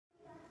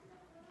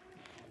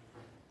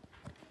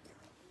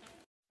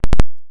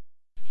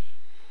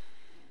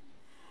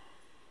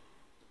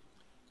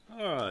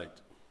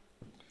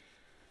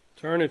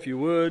Turn, if you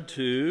would,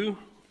 to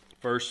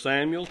 1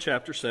 Samuel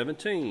chapter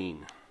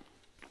 17.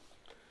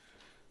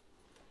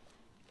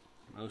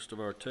 Most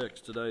of our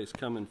text today is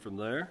coming from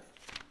there.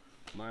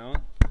 Am I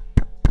on?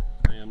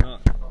 I am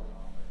not.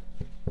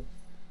 If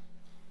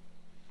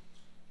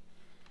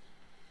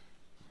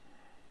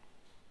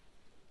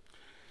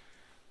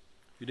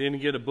you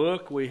didn't get a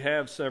book, we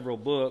have several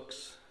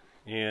books,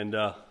 and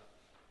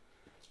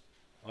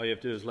all you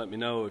have to do is let me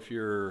know if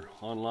you're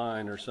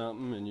online or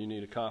something and you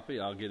need a copy.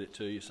 I'll get it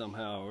to you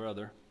somehow or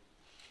other.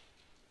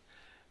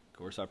 Of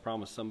course, I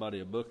promised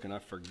somebody a book and I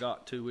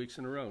forgot 2 weeks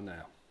in a row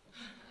now.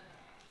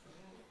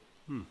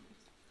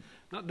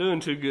 Not doing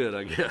too good,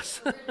 I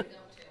guess.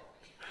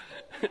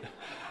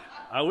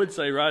 I would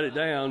say write it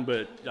down,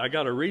 but I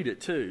got to read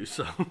it too.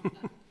 So,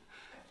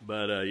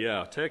 but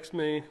yeah, text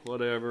me,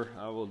 whatever.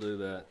 I will do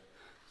that.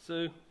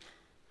 Sue,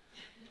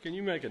 can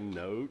you make a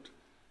note?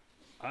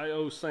 I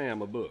owe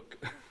Sam a book.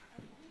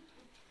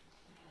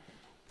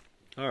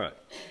 All right.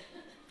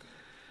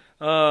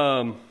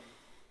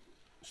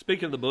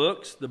 Speaking of the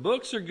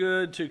books are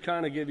good to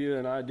kind of give you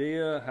an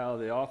idea how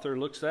the author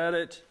looks at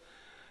it.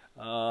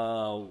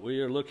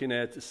 We are looking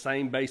at the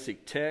same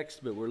basic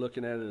text, but we're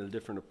looking at it in a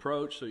different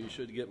approach, so you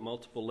should get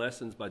multiple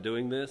lessons by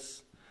doing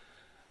this.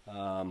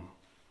 The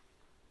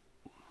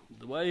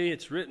way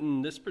it's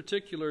written this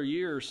particular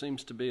year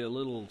seems to be a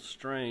little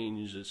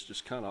strange. It's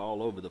just kind of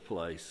all over the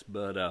place,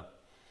 but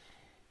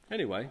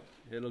anyway,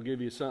 it'll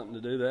give you something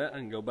to do that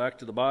and go back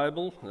to the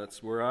Bible.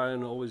 That's where I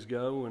always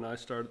go when I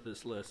start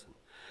this lesson.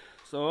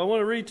 So I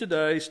want to read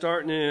today,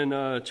 starting in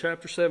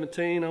chapter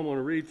 17. I want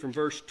to read from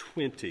verse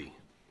 20.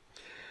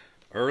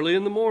 Early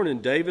in the morning,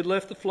 David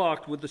left the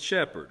flock with the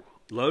shepherd,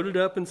 loaded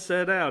up and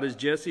set out as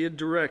Jesse had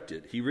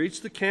directed. He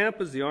reached the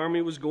camp as the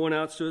army was going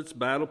out to its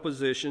battle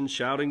position,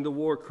 shouting the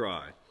war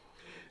cry.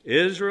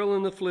 Israel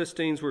and the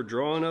Philistines were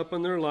drawn up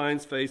in their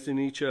lines facing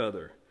each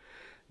other.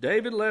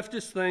 David left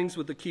his things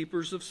with the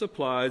keepers of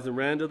supplies and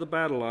ran to the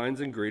battle lines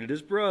and greeted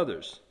his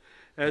brothers.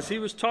 As he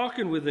was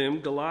talking with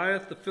them,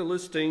 Goliath, the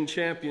Philistine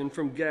champion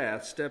from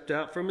Gath, stepped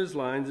out from his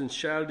lines and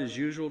shouted his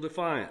usual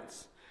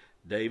defiance.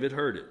 David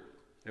heard it.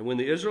 And when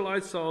the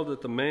Israelites saw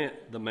that the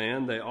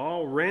man, they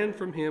all ran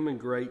from him in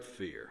great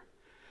fear.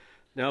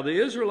 Now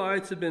the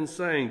Israelites had been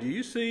saying, "Do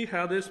you see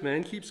how this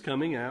man keeps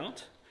coming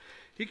out?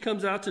 He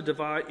comes out to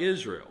defy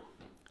Israel.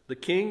 The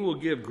king will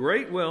give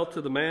great wealth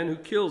to the man who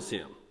kills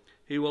him.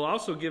 He will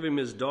also give him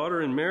his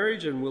daughter in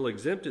marriage and will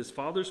exempt his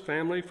father's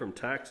family from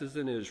taxes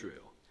in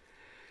Israel."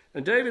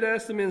 And David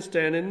asked the men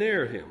standing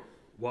near him,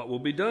 "What will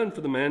be done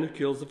for the man who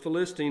kills the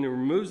Philistine and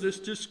removes this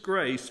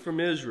disgrace from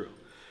Israel?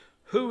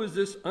 Who is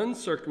this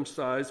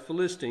uncircumcised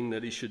Philistine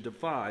that he should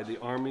defy the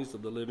armies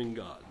of the living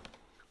God?"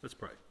 Let's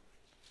pray.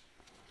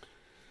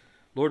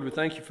 Lord, we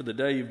thank you for the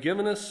day you've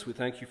given us. We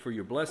thank you for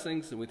your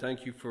blessings, and we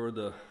thank you for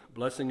the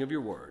blessing of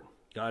your word.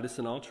 Guide us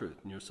in all truth.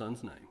 In your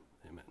Son's name,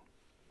 amen.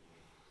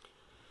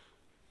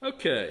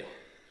 Okay.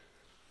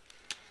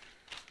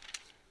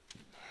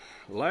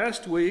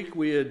 Last week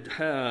we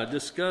had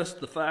discussed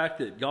the fact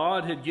that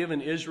God had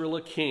given Israel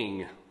a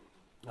king.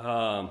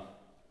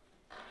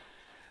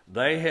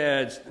 They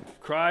had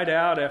cried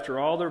out after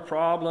all their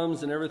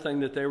problems and everything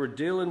that they were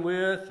dealing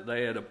with.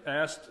 They had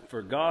asked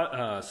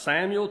for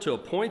Samuel to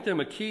appoint them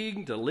a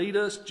king to lead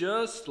us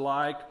just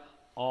like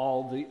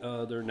all the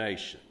other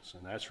nations.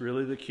 And that's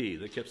really the key.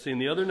 They kept seeing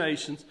the other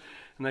nations,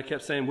 and they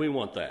kept saying, "We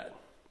want that."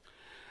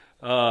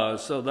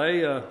 So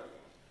they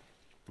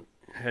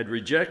had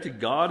rejected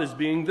God as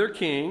being their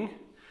king.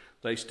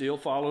 They still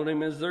followed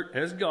him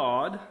as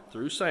God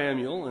through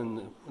Samuel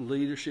and the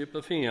leadership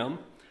of him,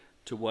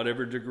 to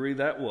whatever degree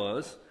that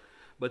was.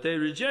 But they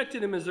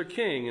rejected him as their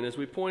king. And as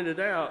we pointed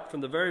out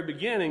from the very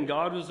beginning,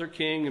 God was their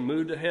king and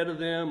moved ahead of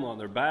them on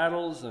their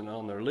battles and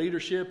on their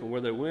leadership and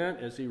where they went,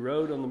 as he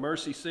rode on the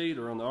mercy seat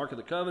or on the Ark of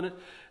the Covenant,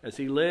 as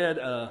he led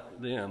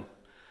them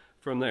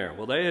from there.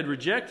 Well, they had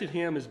rejected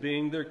him as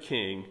being their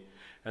king,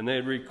 and they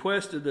had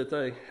requested that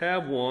they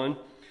have one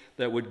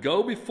that would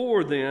go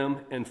before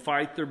them and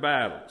fight their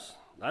battles.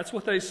 That's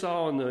what they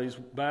saw in these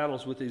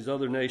battles with these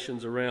other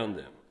nations around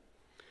them.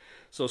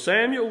 So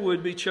Samuel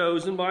would be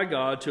chosen by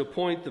God to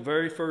appoint the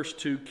very first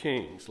two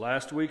kings.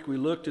 Last week we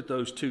looked at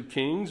those two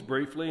kings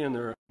briefly in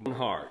their own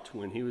heart.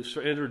 When he was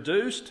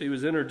introduced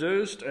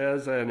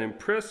as an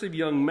impressive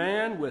young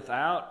man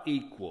without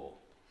equal.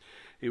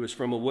 He was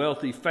from a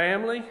wealthy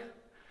family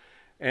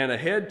and a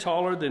head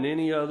taller than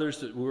any others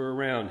that were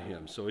around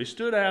him. So he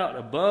stood out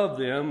above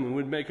them and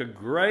would make a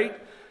great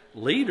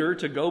leader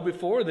to go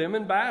before them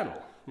in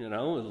battle. You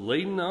know,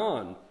 leading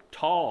on,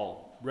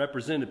 tall,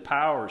 represented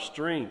power,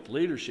 strength,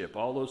 leadership,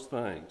 all those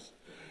things.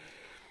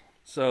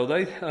 So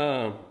they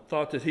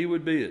thought that he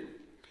would be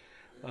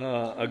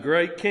a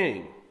great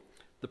king.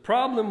 The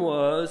problem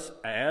was,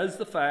 as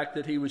the fact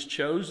that he was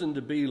chosen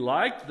to be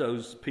like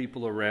those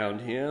people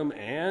around him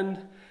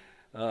and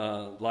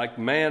like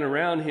man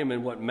around him,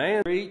 and what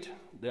man,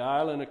 the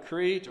island of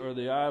Crete or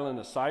the island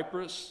of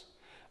Cyprus.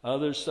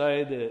 Others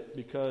say that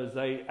because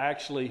they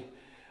actually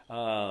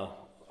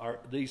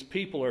these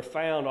people are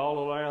found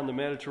all around the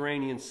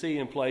Mediterranean Sea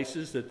in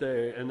places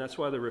and that's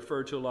why they're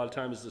referred to a lot of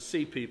times as the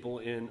sea people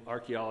in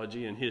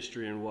archaeology and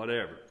history and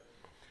whatever.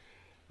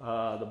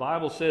 The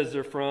Bible says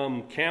they're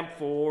from Camp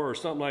 4 or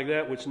something like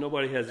that, which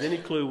nobody has any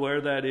clue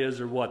where that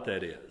is or what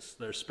that is.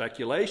 There's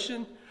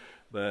speculation,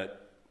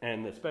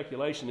 and the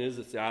speculation is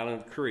it's the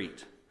island of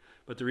Crete.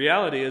 But the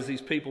reality is these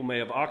people may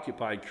have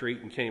occupied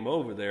Crete and came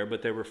over there,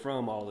 but they were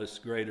from all this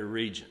greater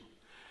region.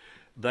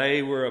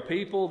 They were a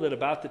people that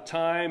about the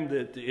time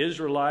that the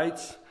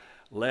Israelites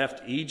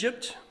left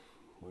Egypt,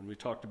 when we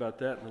talked about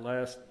that in the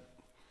last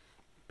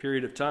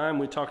period of time,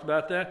 we talked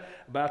about that,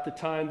 about the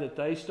time that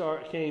they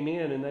came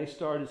in and they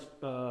started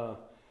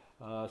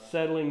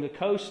settling the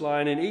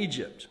coastline in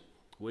Egypt.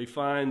 We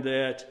find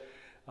that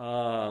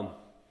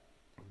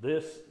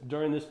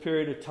during this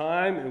period of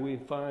time, and we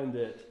find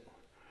that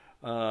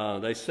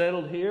they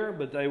settled here,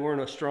 but they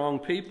weren't a strong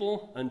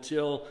people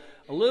until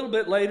a little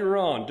bit later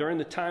on, during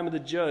the time of the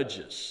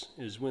Judges,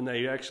 is when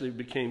they actually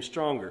became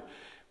stronger.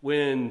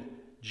 When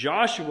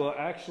Joshua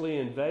actually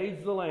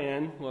invades the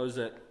land, what was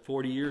that,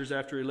 40 years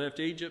after he left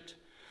Egypt?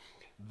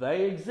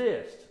 They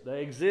exist.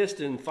 They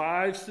exist in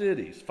 5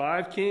 cities,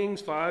 5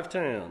 kings, 5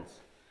 towns.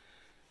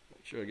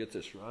 Make sure I get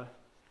this right.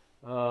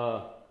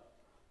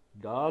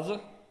 Gaza,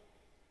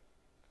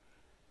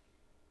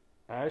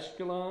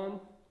 Ashkelon,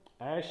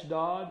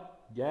 Ashdod,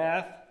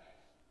 Gath,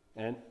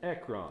 and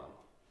Ekron.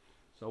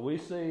 So we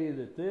see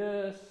that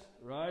this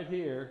right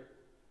here,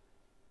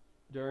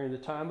 during the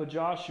time of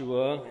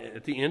Joshua,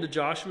 at the end of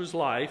Joshua's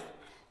life,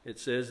 it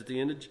says at the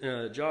end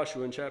of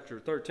Joshua in chapter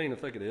 13, I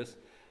think it is,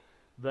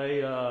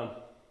 they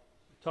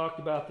talked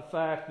about the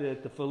fact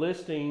that the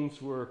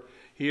Philistines were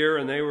here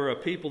and they were a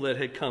people that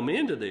had come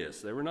into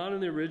this. They were not in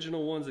the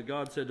original ones that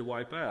God said to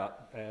wipe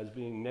out as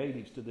being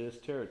natives to this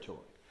territory.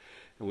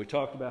 And we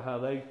talked about how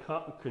they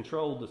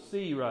controlled the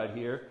sea right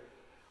here,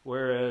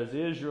 whereas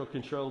Israel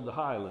controlled the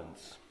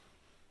highlands.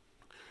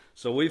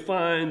 So we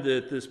find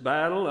that this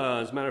battle,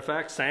 as a matter of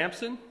fact,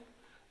 Samson,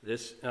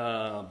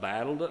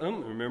 battled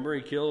them. Remember,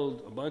 he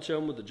killed a bunch of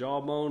them with the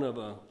jawbone of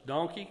a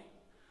donkey.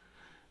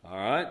 All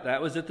right,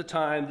 that was at the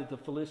time that the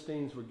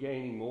Philistines were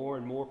gaining more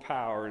and more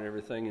power and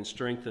everything and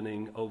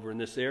strengthening over in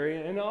this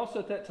area. And also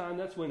at that time,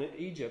 that's when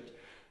Egypt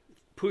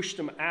pushed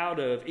them out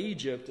of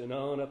Egypt and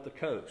on up the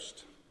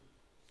coast.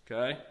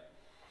 Okay?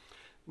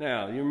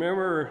 Now, you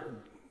remember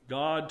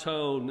God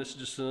told, and this is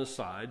just an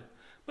aside,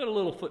 but a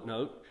little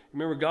footnote.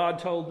 Remember God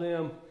told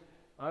them,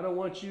 I don't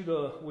want you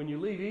to, when you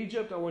leave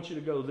Egypt, I want you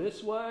to go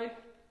this way,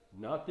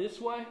 not this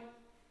way.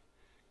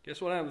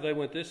 Guess what happened? They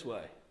went this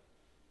way.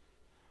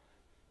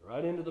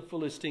 Right into the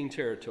Philistine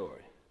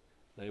territory.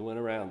 They went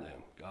around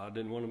them. God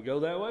didn't want them to go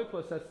that way,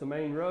 plus that's the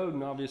main road,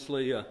 and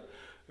obviously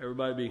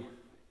everybody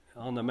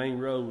on the main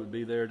road would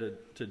be there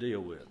to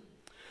deal with.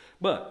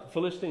 But the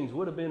Philistines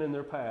would have been in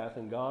their path,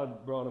 and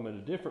God brought them in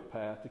a different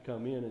path to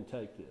come in and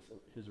take this.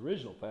 His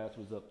original path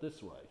was up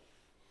this way.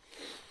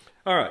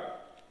 All right,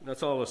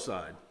 that's all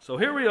aside. So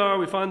here we are.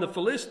 We find the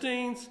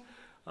Philistines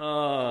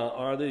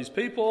are these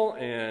people,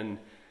 and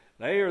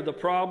they are the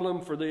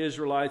problem for the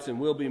Israelites and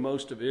will be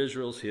most of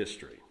Israel's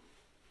history.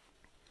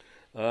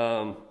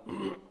 All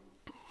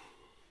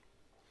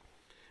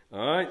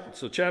right,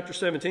 so chapter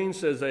 17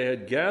 says they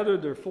had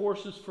gathered their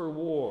forces for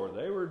war.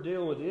 They were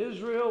dealing with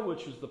Israel,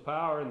 which was the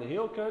power in the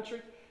hill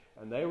country,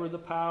 and they were the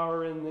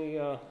power in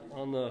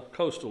on the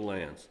coastal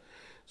lands.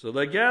 So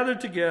they gathered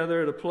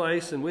together at a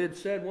place, and we had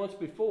said once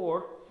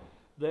before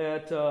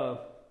that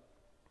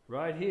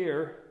right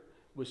here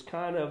was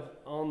kind of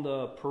on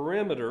the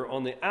perimeter,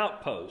 on the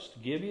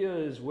outpost. Gibeah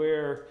is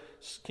where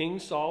King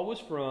Saul was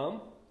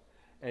from,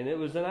 and it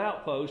was an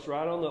outpost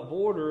right on the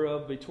border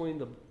of between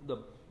the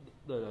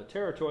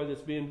territory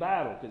that's being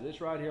battled, because it's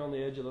right here on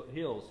the edge of the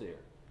hills here.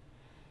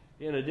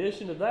 In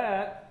addition to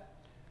that,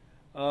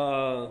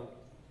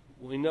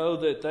 we know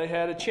that they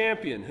had a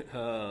champion.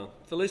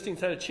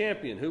 Philistines had a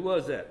champion. Who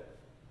was that?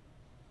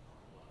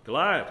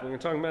 Goliath. We're going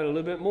to talk about it a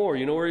little bit more.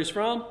 You know where he's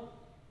from?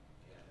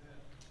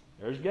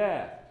 There's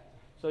Gath.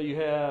 So you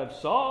have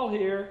Saul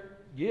here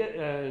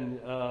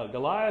and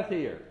Goliath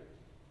here.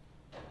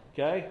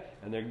 Okay?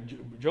 And they're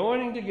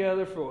joining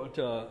together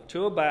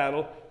to a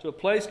battle to a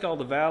place called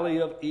the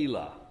Valley of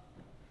Elah.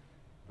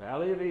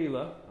 Valley of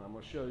Elah, I'm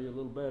going to show you a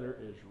little better,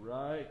 is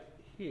right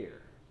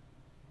here.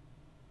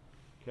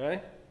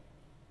 Okay?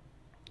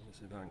 Let's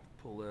see if I can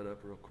pull that up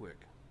real quick.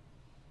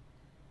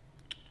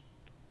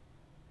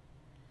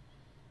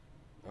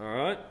 All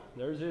right,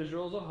 there's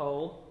Israel as a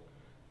whole.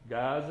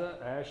 Gaza,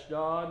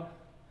 Ashdod,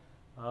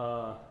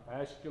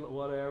 Ashkelon,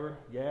 whatever.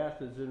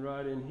 Gath is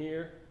right in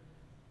here.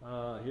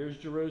 Here's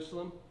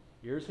Jerusalem.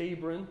 Here's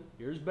Hebron.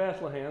 Here's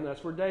Bethlehem.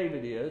 That's where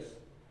David is.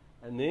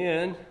 And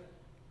then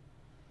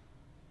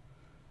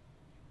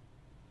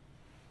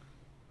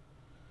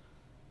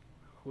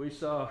we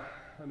saw,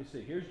 let me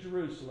see, here's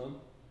Jerusalem,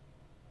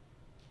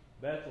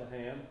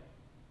 Bethlehem.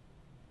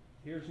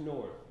 Here's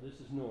north. This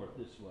is north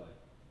this way.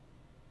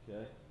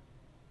 Okay?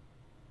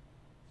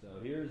 So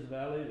here's the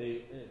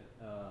Valley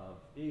of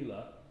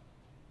Elah.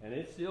 And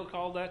it's still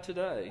called that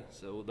today,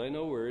 so they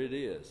know where it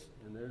is.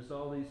 And there's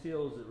all these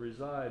hills that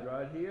reside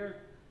right here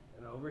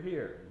and over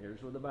here. And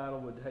here's where the battle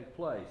would take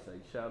place. They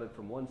shouted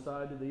from one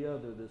side to the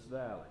other, this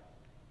valley.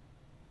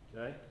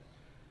 Okay?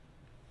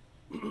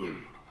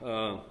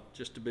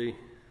 Just to give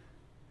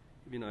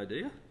you an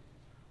idea.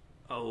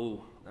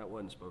 Oh, that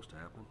wasn't supposed to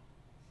happen.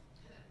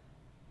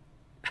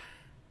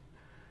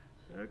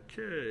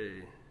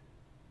 Okay.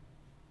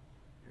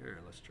 Here,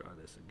 let's try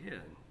this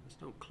again. Let's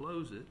don't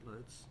close it.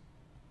 Let's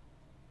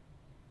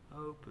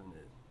open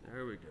it.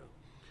 There we go.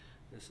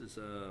 This is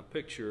a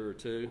picture or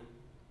two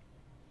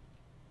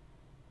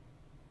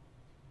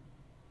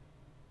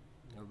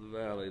of the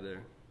valley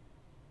there.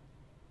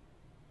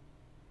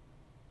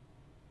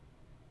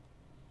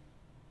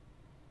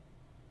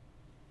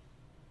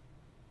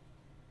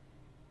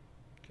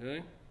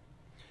 Okay.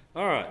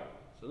 All right.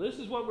 So this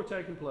is what we're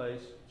taking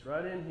place. It's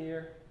right in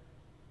here,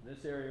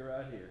 this area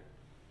right here.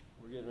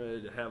 We're getting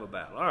ready to have a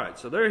battle. All right.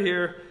 So they're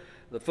here.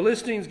 The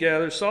Philistines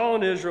gather. Saul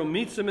and Israel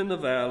meets them in the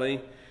valley.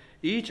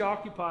 Each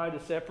occupied a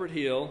separate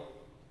hill.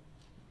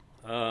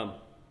 I'm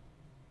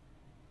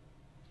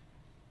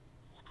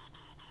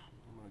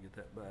going to get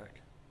that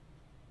back.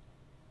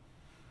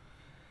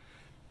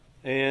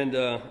 And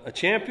a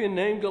champion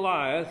named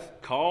Goliath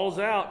calls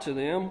out to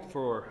them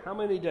for how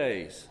many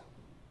days?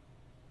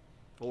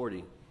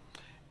 40.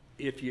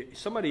 If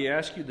somebody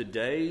asks you the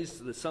days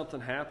that something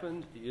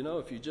happened,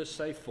 if you just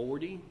say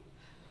 40,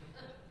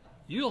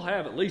 you'll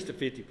have at least a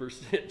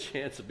 50%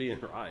 chance of being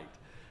right.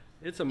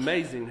 It's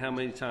amazing how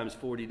many times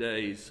 40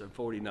 days or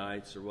 40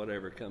 nights or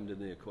whatever come to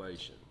the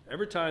equation.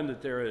 Every time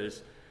that there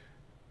is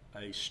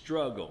a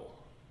struggle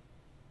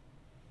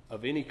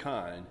of any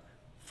kind,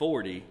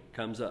 40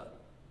 comes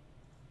up.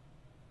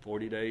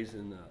 40 days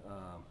in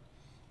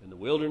the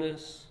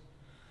wilderness,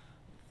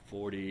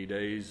 40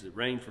 days, it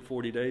rained for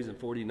 40 days and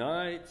 40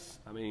 nights.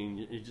 I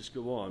mean, you just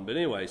go on. But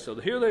anyway, so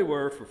here they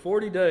were for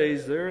 40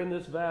 days. They're in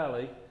this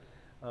valley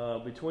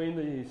between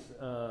these,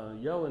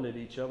 yelling at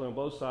each other on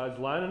both sides,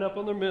 lining up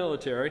on their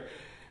military,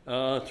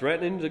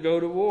 threatening to go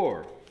to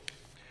war.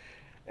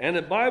 And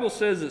the Bible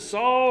says that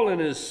Saul and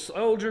his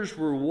soldiers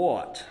were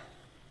what?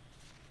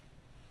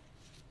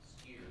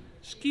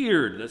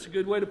 Scared. That's a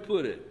good way to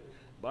put it.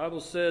 The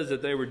Bible says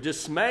that they were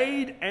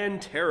dismayed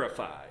and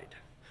terrified,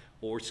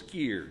 or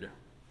scared.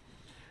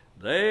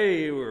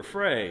 They were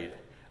afraid.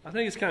 I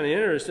think it's kind of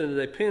interesting that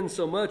they pinned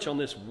so much on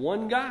this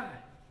one guy.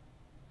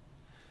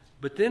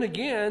 But then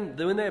again,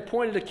 when they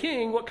appointed a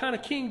king, what kind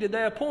of king did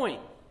they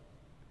appoint?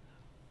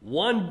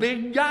 One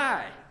big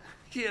guy.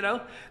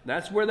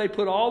 That's where they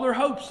put all their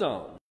hopes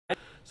on.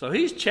 So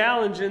he's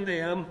challenging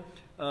them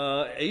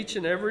each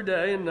and every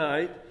day and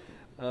night.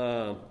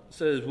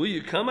 Says, will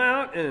you come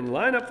out and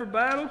line up for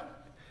battle?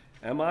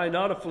 Am I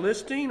not a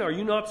Philistine? Are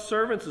you not the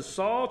servants of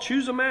Saul?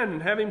 Choose a man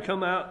and have him come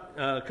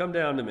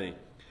down to me.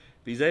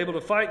 If he's able to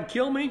fight and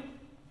kill me,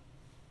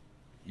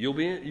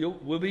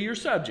 we'll be your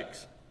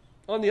subjects.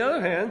 On the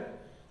other hand,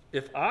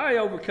 if I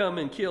overcome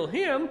and kill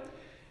him,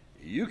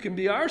 you can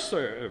be our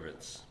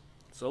servants.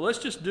 So let's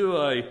just do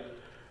a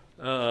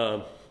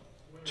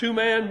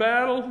two-man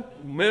battle,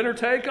 winner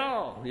take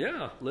all.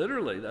 Yeah,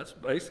 literally, that's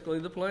basically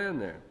the plan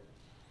there.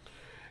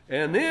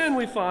 And then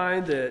we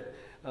find that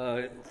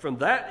from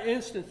that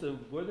instance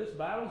of where this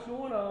battle's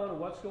going on and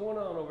what's going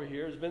on over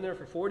here, has been there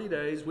for 40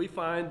 days, we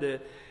find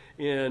that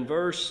in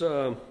verse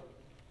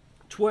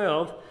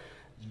 12,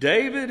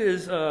 Dad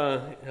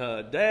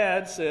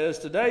says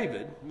to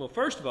David, well,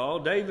 first of all,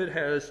 David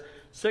has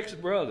 7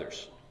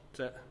 brothers.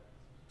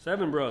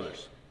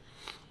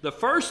 The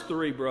first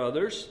 3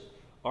 brothers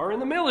are in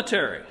the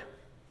military.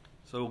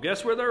 So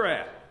guess where they're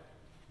at?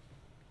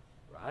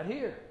 Right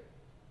here.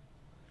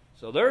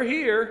 So they're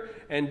here,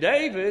 and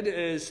David,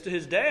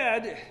 his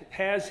dad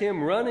has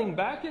him running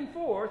back and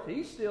forth.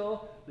 He's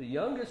still the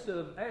youngest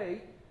of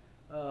 8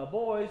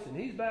 boys, and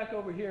he's back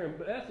over here in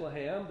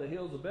Bethlehem. The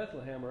hills of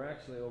Bethlehem are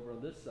actually over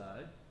on this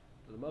side,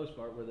 for the most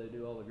part, where they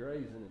do all the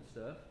grazing and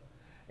stuff.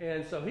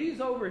 And so he's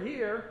over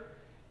here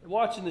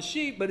watching the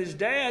sheep, but his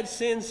dad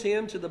sends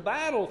him to the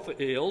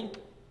battlefield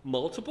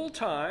multiple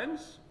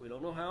times. We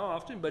don't know how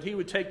often, but he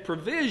would take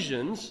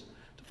provisions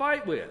to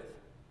fight with.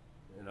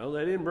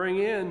 They didn't bring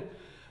in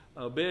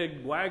a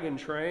big wagon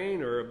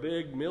train or a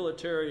big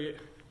military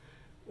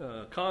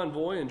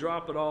convoy and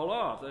drop it all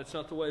off. That's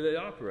not the way they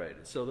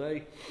operated. So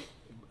they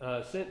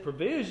sent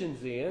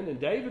provisions in, and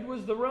David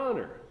was the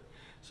runner.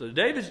 So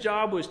David's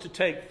job was to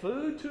take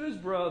food to his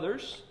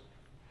brothers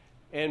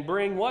and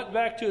bring what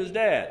back to his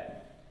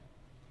dad?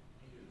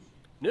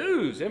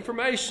 News,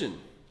 information.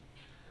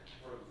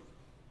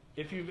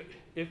 If you've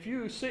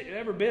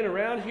ever been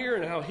around here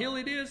and how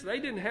hilly it is, they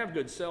didn't have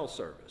good cell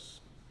service.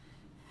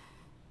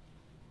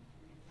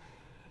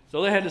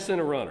 So they had to send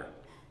a runner.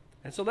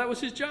 And so that was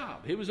his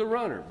job. He was a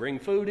runner. Bring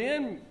food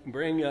in,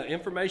 bring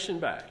information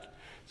back.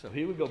 So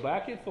he would go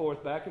back and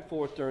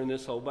forth during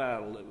this whole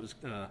battle that was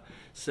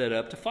set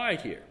up to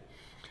fight here.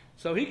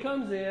 So he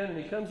comes in and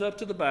he comes up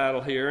to the battle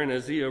here, and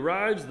as he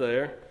arrives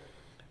there,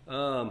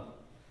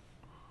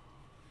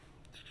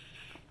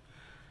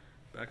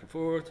 back and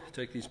forth,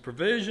 take these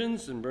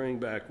provisions and bring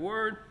back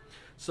word.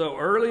 So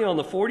early on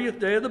the 40th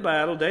day of the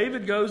battle,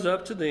 David goes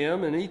up to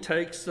them and he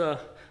takes the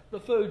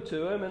food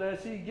to him. And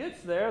as he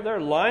gets there,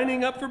 they're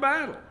lining up for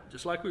battle,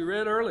 just like we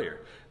read earlier.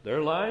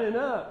 They're lining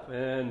up.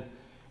 And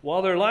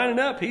while they're lining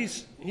up, he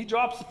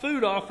drops the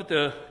food off at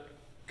the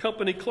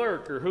company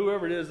clerk or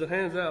whoever it is that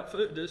hands out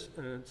food,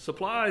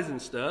 supplies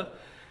and stuff.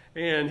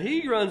 And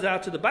he runs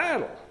out to the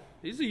battle.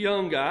 He's a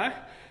young guy.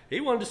 He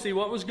wanted to see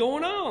what was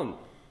going on.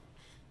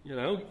 You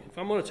know, if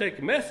I'm going to take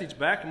a message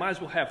back, I might as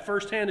well have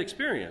firsthand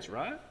experience,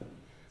 right?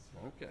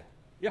 Okay.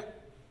 Yeah.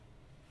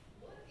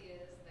 What is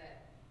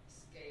that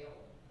scale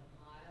of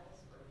miles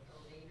or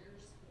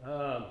meters?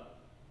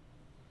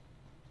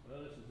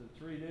 Well, this is in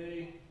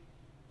 3D.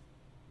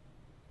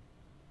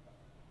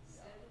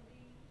 70?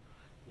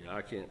 Yeah,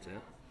 I can't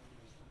tell.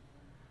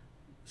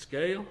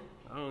 Scale?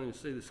 I don't even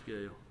see the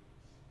scale.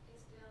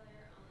 It's down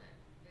there on that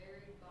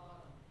very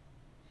bottom.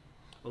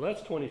 Well,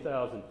 that's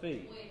 20,000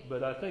 feet,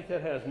 but I think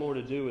that has more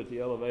to do with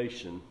the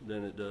elevation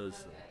than it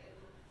does there.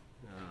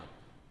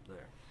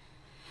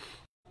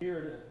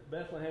 Here at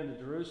Bethlehem to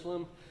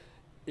Jerusalem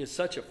is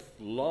such a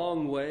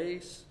long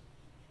ways,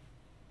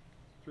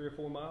 3 or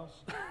 4 miles.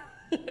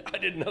 I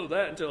didn't know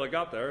that until I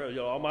got there. You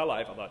know, all my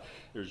life I thought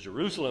there's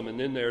Jerusalem and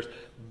then there's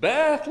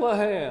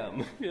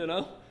Bethlehem. You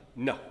know,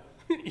 no.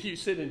 You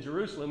sit in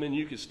Jerusalem and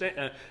you can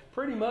stand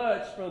pretty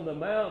much from the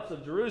mounts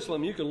of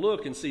Jerusalem. You can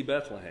look and see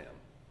Bethlehem.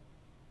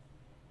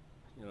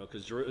 You know,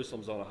 because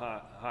Jerusalem's on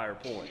a higher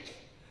point,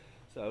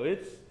 so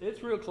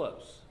it's real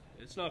close.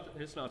 It's not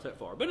that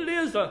far, but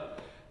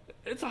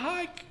it's a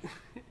hike.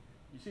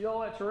 You see all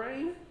that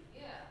terrain?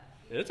 Yeah.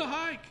 It's a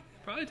hike.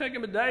 Probably take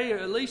him a day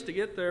at least to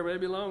get there,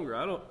 maybe longer.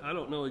 I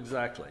don't know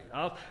exactly.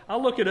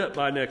 I'll look it up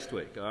by next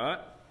week. All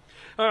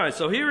right.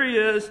 So here he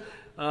is.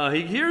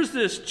 He hears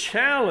this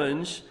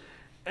challenge,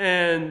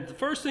 and the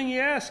first thing he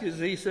asks is,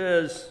 he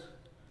says,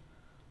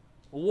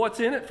 well, "What's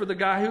in it for the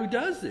guy who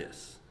does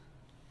this?"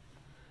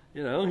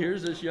 You know,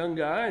 here's this young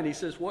guy, and he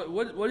says, what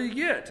do you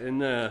get?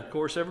 And, of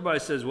course, everybody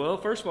says, well,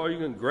 first of all, you're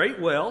going to get great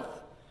wealth.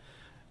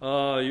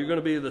 You're going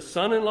to be the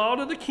son-in-law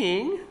to the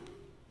king.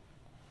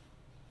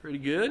 Pretty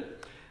good.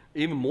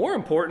 Even more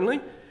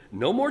importantly,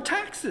 no more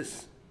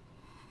taxes.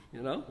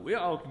 You know, we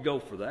all could go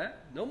for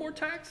that. No more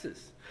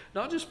taxes.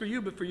 Not just for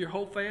you, but for your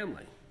whole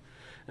family.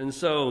 And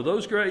so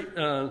those great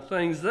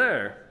things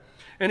there.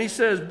 And he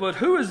says, but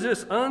who is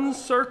this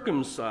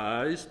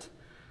uncircumcised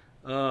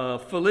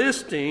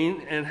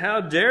Philistine, and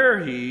how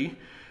dare he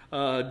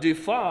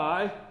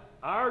defy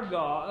our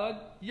God,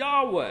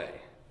 Yahweh?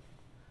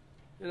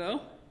 You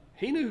know,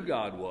 he knew who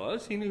God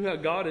was. He knew how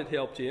God had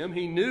helped him.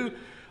 He knew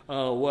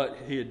what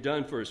he had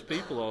done for his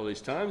people all these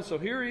times. So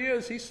here he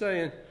is. He's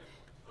saying,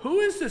 who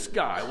is this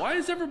guy? Why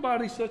is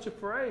everybody such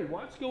afraid?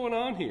 What's going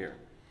on here?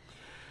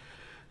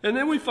 And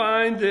then we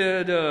find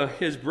that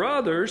his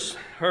brothers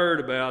heard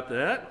about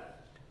that.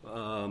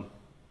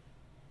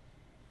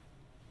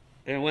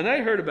 And when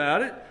they heard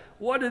about it,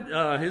 what did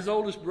his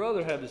oldest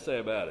brother have to say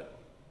about it?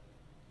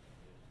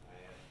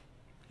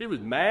 He was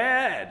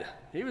mad.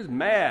 He was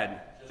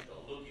mad. Just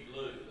a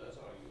looky-loo, that's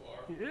all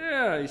you are.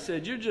 Yeah, he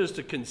said, you're just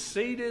a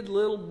conceited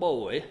little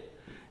boy.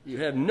 You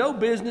have no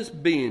business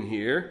being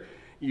here.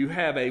 You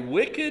have a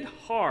wicked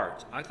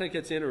heart. I think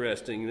it's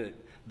interesting that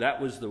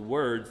that was the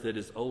words that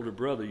his older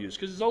brother used,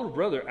 because his older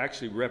brother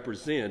actually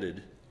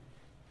represented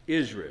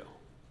Israel.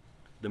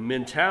 The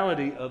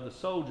mentality of the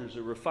soldiers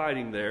that were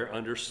fighting there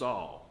under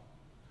Saul.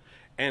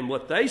 And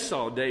what they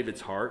saw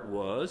David's heart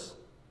was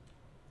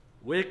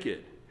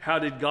wicked. How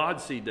did God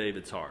see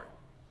David's heart?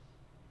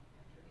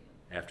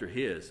 After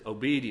his.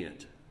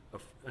 Obedient.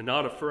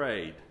 Not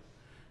afraid.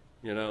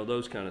 You know,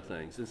 those kind of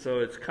things. And so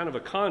it's kind of a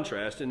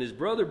contrast. And his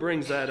brother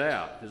brings that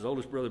out. His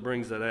oldest brother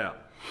brings that out.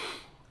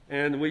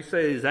 And we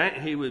say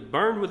he was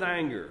burned with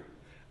anger.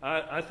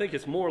 I think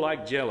it's more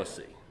like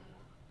jealousy.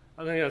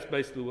 I think that's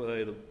basically the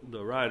way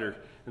the writer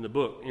in the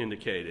book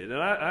indicated.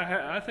 And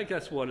I think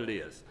that's what it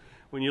is.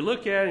 When you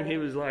look at him, he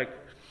was like,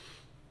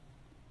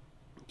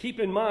 keep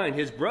in mind,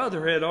 his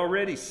brother had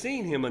already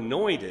seen him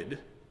anointed.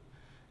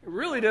 He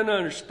really didn't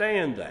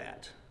understand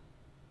that,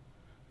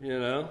 you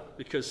know,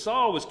 because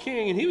Saul was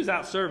king and he was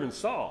out serving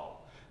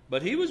Saul.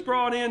 But he was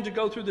brought in to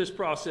go through this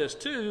process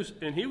too,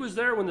 and he was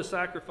there when the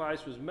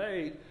sacrifice was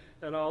made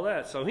and all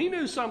that. So he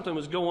knew something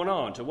was going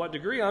on. To what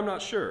degree, I'm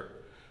not sure.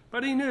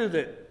 But he knew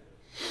that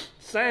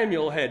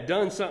Samuel had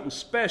done something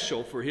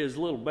special for his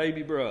little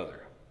baby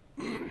brother.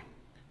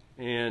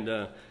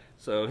 And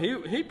so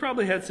he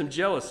probably had some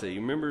jealousy.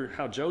 Remember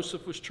how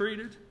Joseph was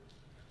treated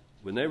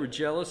when they were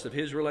jealous of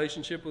his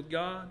relationship with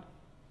God?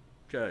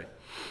 Okay.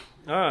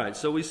 All right,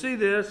 so we see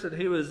this, that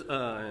he was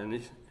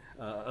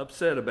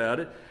upset about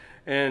it,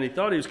 and he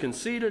thought he was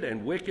conceited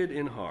and wicked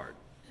in heart.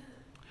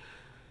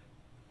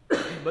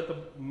 But the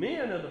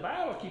men of the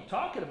battle keep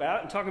talking about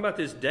it and talking about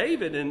this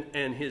David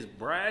and his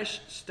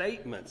brash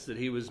statements that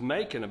he was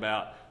making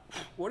about,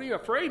 what are you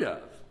afraid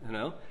of, you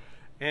know?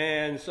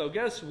 And so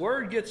guess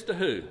word gets to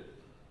who?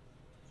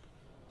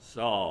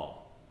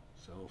 Saul.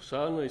 So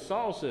suddenly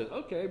Saul says,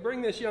 okay,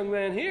 bring this young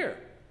man here.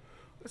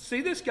 let's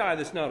see this guy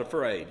that's not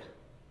afraid.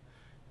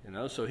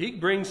 So he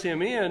brings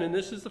him in, and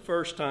this is the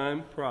first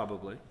time,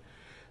 probably,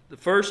 the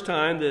first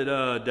time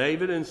that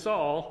David and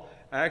Saul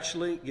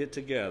actually get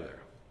together.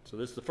 So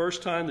this is the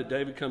first time that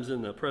David comes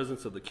in the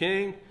presence of the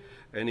king,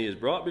 and he is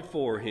brought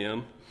before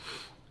him,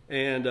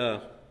 and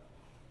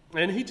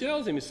he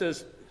tells him, he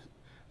says,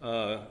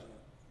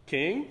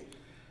 King,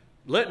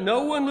 let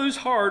no one lose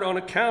heart on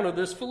account of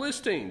this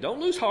Philistine. Don't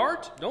lose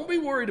heart. Don't be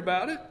worried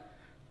about it.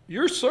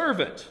 Your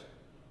servant.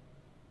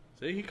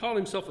 See, he called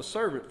himself a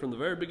servant from the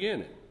very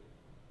beginning.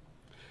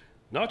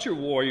 Not your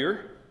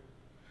warrior,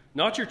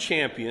 not your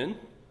champion,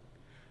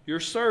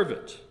 your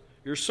servant.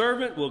 Your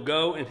servant will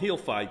go and he'll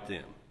fight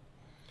them.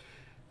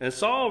 And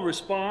Saul's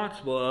response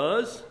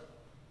was,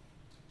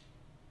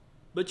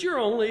 but you're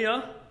only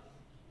a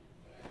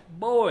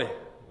boy.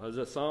 What is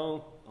that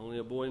song? Only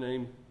a boy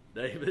named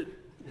David?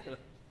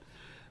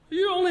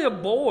 You're only a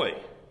boy.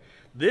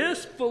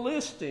 This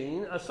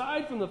Philistine,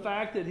 aside from the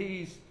fact that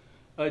he's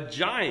a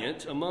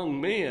giant among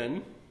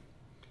men,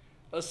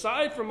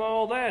 aside from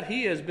all that,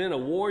 he has been a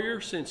warrior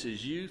since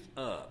his youth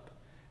up.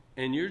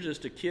 And you're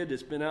just a kid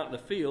that's been out in the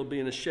field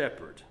being a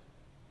shepherd.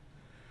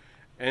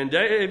 And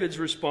David's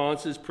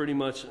response is pretty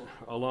much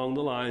along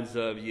the lines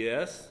of,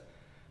 yes,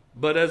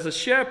 but as a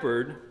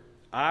shepherd,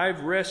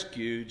 I've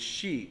rescued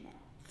sheep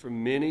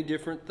from many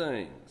different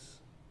things.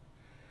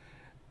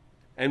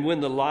 And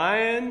when the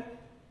lion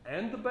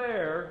and the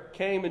bear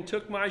came and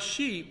took my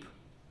sheep,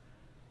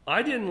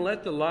 I didn't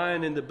let the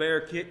lion and the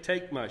bear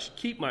keep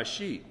my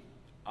sheep.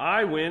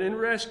 I went and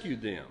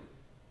rescued them.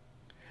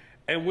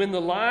 And when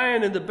the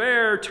lion and the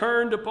bear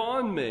turned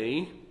upon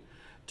me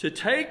to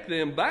take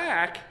them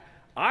back,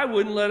 I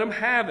wouldn't let them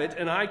have it,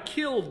 and I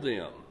killed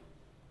them.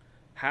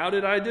 How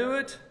did I do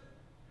it?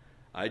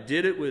 I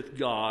did it with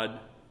God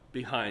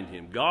behind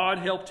him. God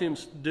helped him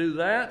do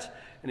that,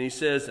 and he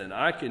says, and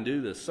I can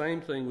do the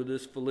same thing with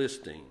this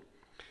Philistine,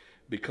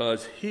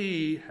 because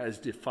he has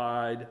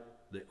defied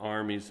the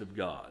armies of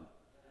God.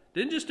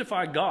 Didn't just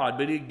defy God,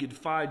 but he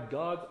defied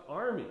God's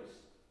armies,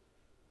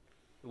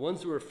 the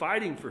ones who were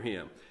fighting for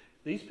him.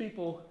 These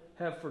people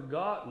have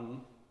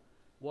forgotten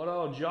what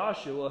all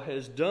Joshua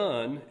has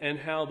done and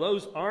how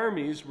those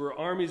armies were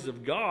armies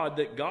of God,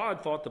 that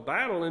God fought the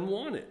battle and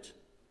won it.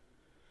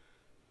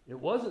 It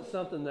wasn't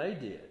something they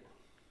did.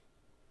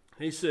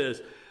 He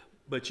says,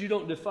 but you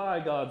don't defy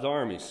God's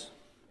armies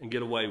and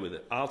get away with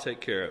it. I'll take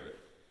care of it.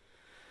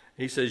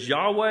 He says,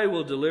 Yahweh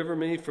will deliver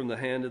me from the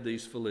hand of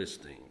these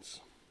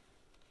Philistines.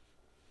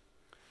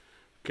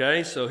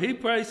 Okay, so he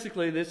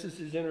basically, this is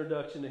his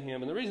introduction to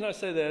him. And the reason I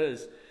say that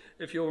is,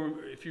 if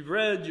you've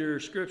read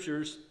your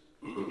scriptures,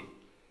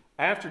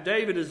 after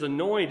David is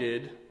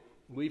anointed,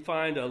 we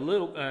find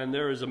and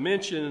there is a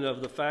mention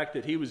of the fact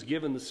that he was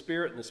given the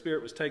Spirit, and the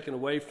Spirit was taken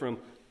away from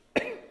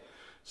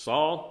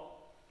Saul.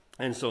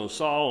 And so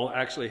Saul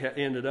actually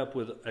ended up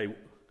with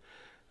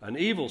an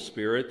evil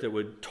spirit that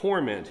would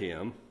torment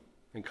him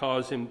and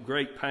cause him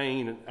great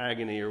pain and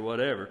agony or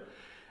whatever.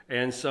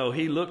 And so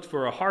he looked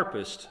for a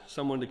harpist,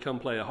 someone to come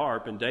play a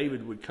harp, and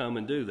David would come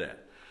and do that.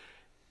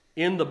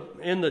 In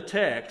the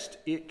text,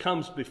 it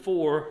comes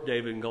before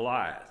David and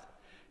Goliath.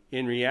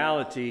 In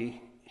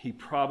reality,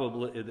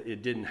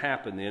 it didn't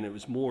happen then. It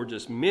was more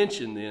just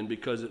mentioned then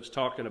because it was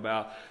talking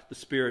about the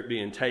Spirit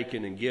being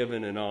taken and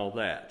given and all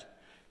that.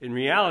 In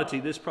reality,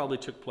 this probably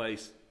took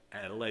place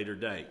at a later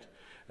date.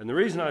 And the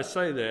reason I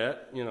say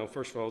that,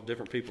 first of all,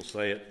 different people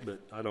say it, but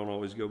I don't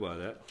always go by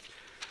that.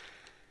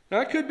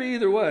 Now, it could be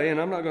either way,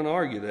 and I'm not going to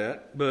argue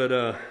that. But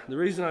the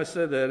reason I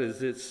said that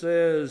is it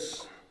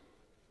says,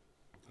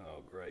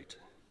 oh, great.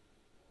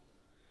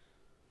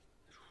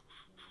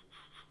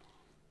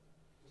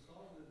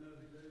 Saul didn't know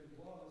who David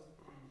was,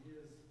 and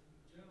his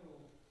general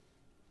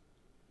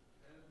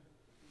and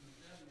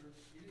Abner,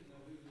 he didn't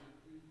know who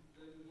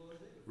David was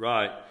either.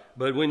 Right.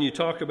 But when you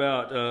talk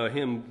about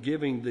him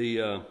giving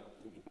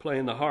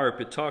playing the harp,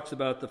 it talks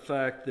about the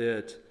fact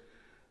that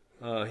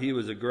he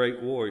was a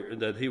great warrior,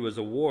 that he was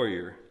a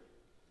warrior,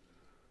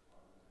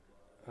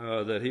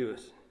 that he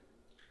was,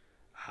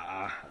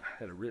 I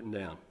had it written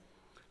down.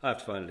 I have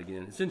to find it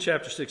again. It's in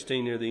chapter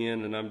 16 near the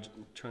end, and I'm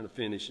trying to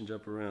finish and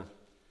jump around.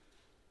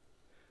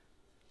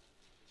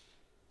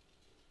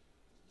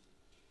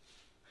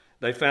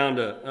 They found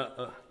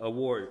a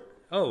warrior.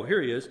 Oh,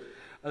 here he is.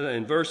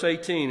 In verse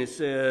 18 it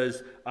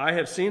says, I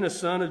have seen a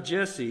son of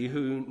Jesse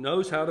who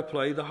knows how to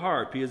play the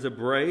harp. He is a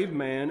brave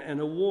man and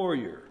a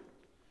warrior.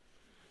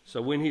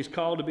 So when he's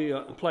called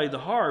to play the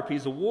harp,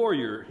 he's a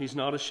warrior. He's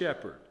not a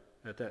shepherd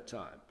at that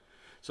time.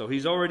 So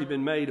he's already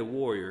been made a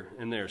warrior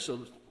in there. So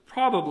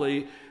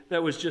probably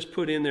that was just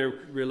put in there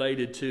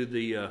related to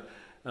the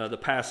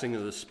passing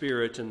of the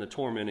Spirit and the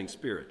tormenting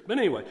spirit. But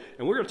anyway,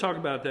 and we're going to talk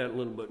about that in a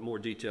little bit more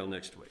detail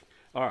next week.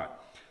 All right.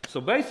 So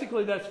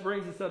basically that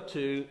brings us up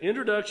to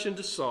introduction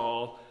to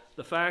Saul,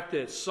 the fact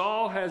that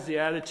Saul has the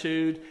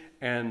attitude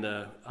and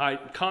the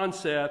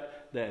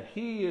concept that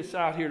he is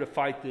out here to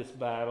fight this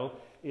battle.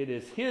 It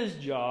is his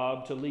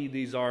job to lead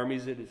these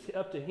armies. It is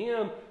up to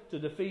him to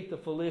defeat the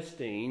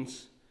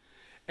Philistines.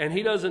 And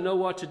he doesn't know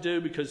what to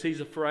do because he's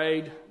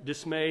afraid,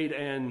 dismayed,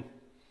 and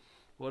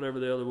whatever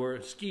the other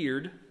word,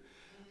 scared.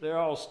 They're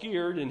all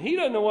scared, and he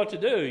doesn't know what to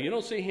do. You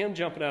don't see him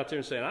jumping out there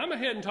and saying, I'm a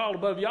head and tall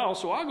above y'all,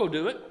 so I'll go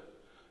do it.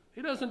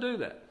 He doesn't do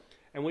that.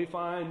 And we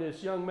find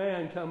this young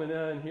man coming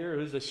in here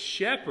who's a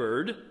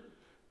shepherd,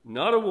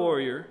 not a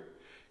warrior,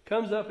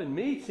 comes up and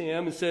meets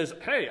him and says,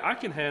 hey, I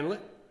can handle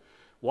it.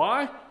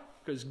 Why?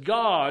 Because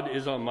God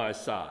is on my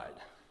side.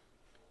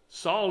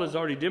 Saul has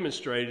already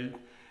demonstrated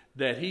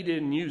that he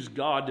didn't use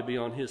God to be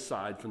on his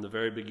side from the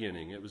very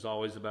beginning. It was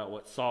always about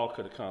what Saul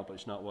could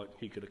accomplish, not what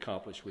he could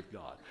accomplish with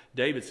God.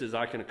 David says,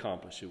 I can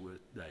accomplish it with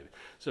David.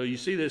 So you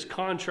see this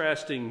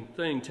contrasting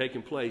thing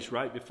taking place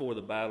right before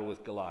the battle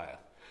with Goliath.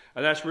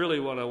 And that's really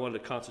what I wanted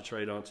to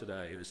concentrate on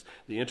today, is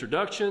the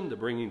introduction, the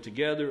bringing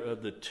together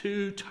of the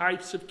two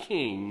types of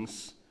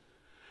kings,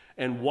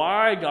 and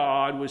why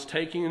God was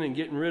taking and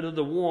getting rid of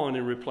the one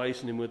and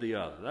replacing him with the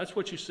other. That's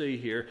what you see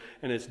here.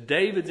 And it's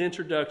David's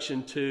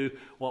introduction to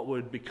what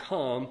would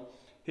become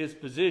his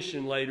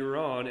position later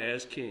on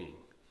as king.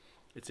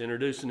 It's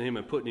introducing him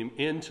and putting him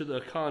into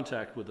the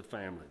contact with the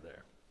family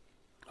there.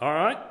 All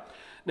right?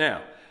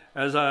 Now,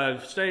 as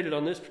I've stated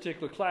on this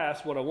particular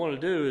class, what I want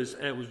to do is,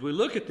 as we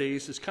look at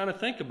these, is kind of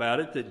think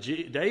about it, that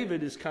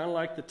David is kind of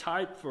like the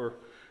type for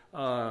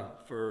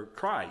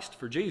Christ,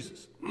 for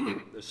Jesus.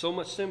 There's so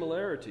much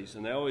similarities,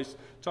 and they always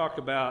talk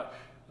about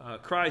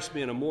Christ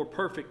being a more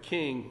perfect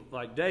king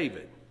like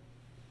David,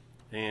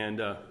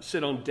 and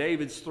sit on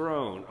David's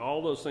throne.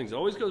 All those things. It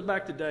always goes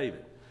back to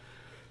David.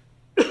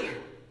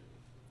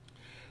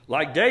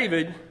 Like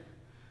David,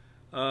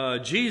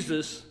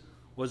 Jesus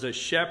was a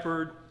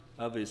shepherd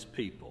of his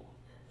people.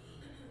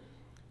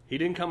 He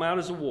didn't come out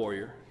as a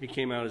warrior. He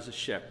came out as a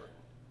shepherd.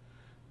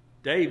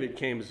 David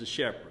came as a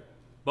shepherd.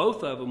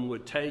 Both of them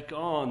would take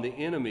on the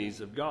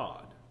enemies of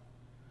God,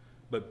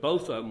 but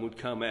both of them would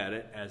come at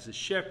it as a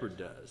shepherd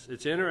does.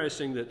 It's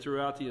interesting that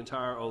throughout the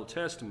entire Old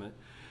Testament,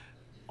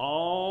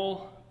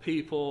 all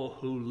people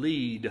who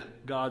lead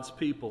God's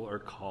people are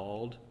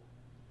called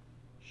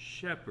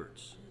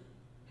shepherds.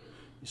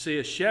 You see,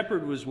 a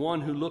shepherd was one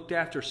who looked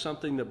after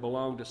something that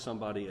belonged to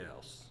somebody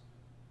else.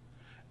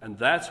 And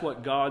that's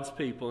what God's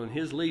people and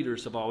his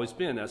leaders have always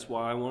been. That's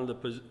why one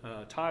of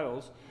the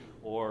titles,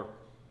 or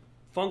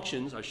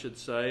functions, I should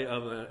say,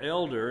 of an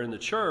elder in the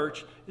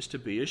church is to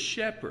be a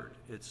shepherd.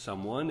 It's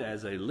someone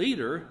as a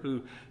leader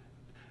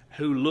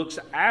who looks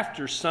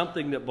after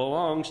something that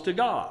belongs to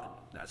God.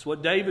 That's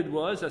what David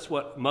was. That's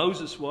what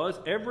Moses was.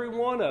 Every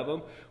one of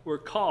them were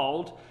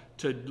called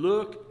to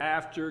look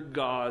after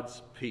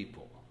God's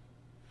people.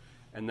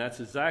 And that's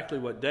exactly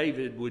what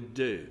David would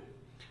do.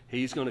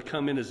 He's going to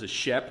come in as a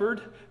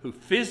shepherd who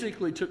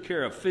physically took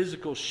care of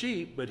physical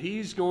sheep, but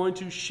he's going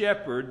to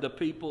shepherd the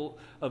people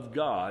of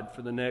God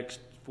for the next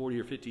 40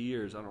 or 50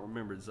 years. I don't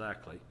remember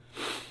exactly.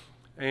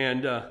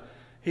 And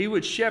he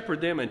would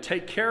shepherd them and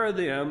take care of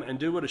them and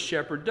do what a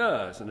shepherd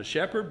does. And a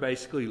shepherd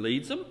basically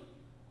leads them,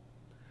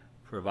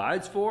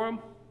 provides for them,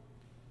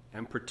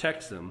 and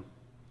protects them,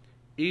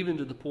 even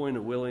to the point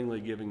of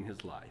willingly giving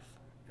his life.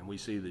 And we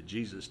see that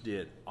Jesus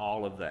did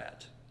all of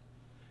that,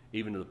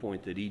 even to the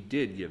point that he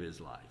did give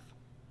his life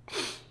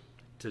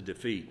to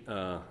defeat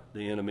the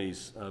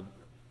enemies of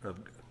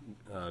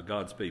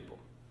God's people.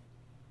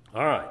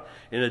 All right.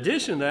 In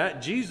addition to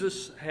that,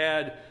 Jesus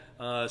had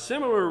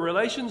similar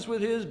relations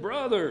with his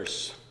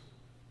brothers.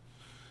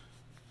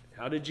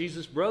 How did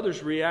Jesus'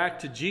 brothers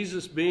react to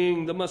Jesus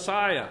being the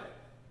Messiah?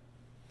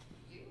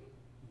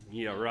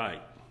 Yeah,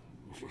 right.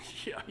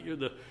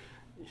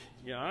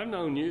 I've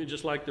known you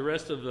just like the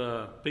rest of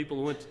the people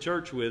who went to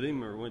church with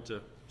him or went to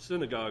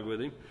synagogue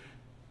with him.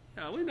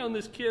 Yeah, we've known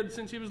this kid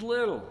since he was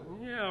little.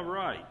 Yeah,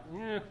 right.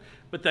 Yeah.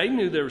 But they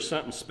knew there was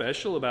something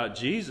special about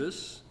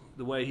Jesus,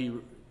 the way he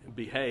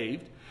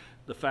behaved,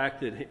 the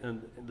fact that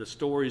the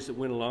stories that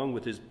went along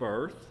with his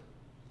birth.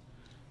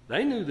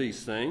 They knew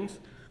these things,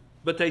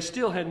 but they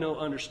still had no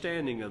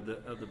understanding of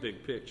the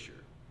big picture.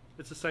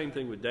 It's the same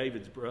thing with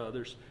David's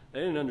brothers. They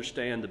didn't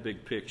understand the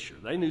big picture.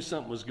 They knew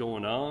something was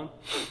going on,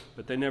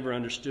 but they never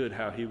understood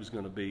how he was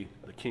going to be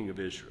the king of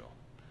Israel.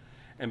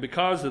 And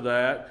because of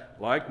that,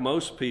 like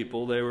most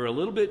people, they were a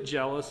little bit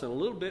jealous and a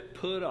little bit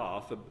put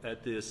off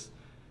at this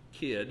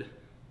kid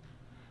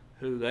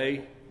who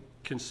they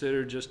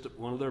considered just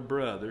one of their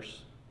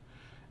brothers,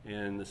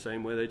 in the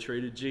same way they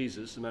treated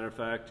Jesus. As a matter of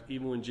fact,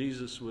 even when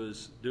Jesus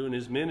was doing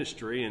his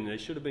ministry and they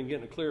should have been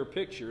getting a clearer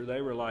picture,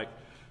 they were like,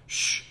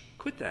 shh,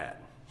 quit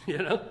that. You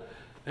know,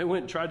 they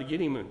went and tried to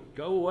get him to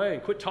go away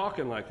and quit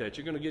talking like that.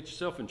 You're going to get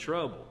yourself in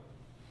trouble.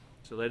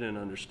 So they didn't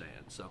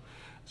understand. So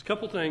there's a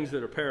couple things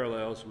that are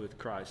parallels with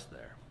Christ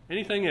there.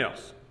 Anything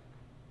else?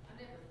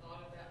 I never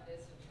thought about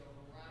this until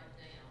right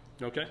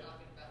now. Okay.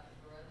 Talking about the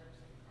brothers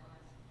in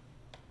Christ.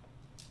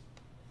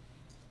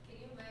 Can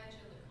you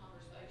imagine the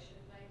conversation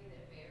maybe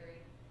that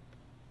Mary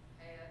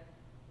had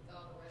with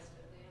all the rest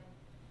of them?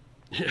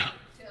 Yeah.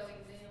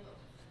 Telling them,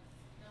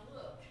 now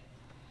look,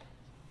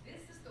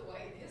 this is the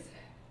way this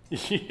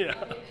happened.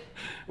 Yeah.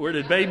 Where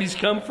did babies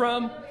come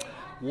from?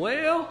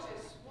 Well,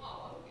 Just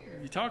swallow here.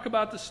 you talk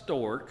about the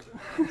stork.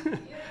 Yeah, I mean,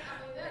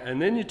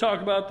 And then you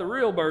talk about the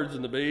real birds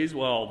and the bees.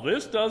 Well,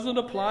 this doesn't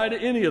apply to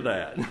any of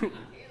that. I can't imagine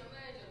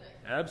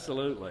that.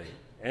 Absolutely.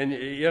 And,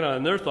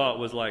 and their thought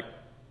was like,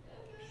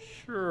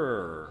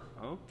 sure,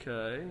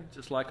 okay,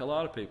 just like a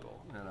lot of people,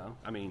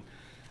 I mean,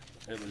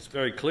 it was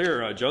very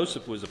clear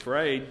Joseph was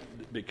afraid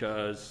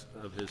because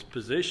of his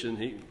position.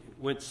 He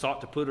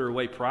sought to put her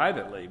away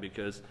privately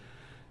because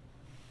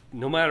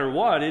no matter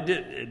what, it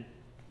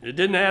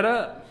didn't add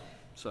up.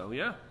 So,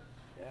 yeah.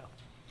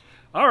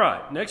 All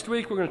right, next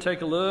week we're going to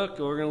take a look.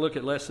 We're going to look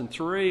at lesson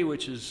 3,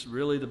 which is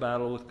really the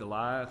battle with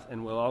Goliath,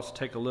 and we'll also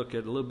take a look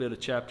at a little bit of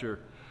chapter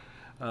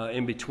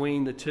in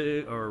between the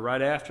two, or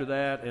right after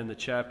that, and the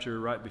chapter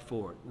right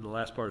before it, the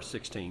last part of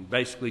 16,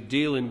 basically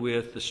dealing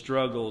with the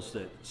struggles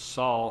that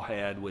Saul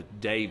had with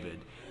David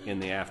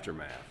in the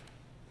aftermath.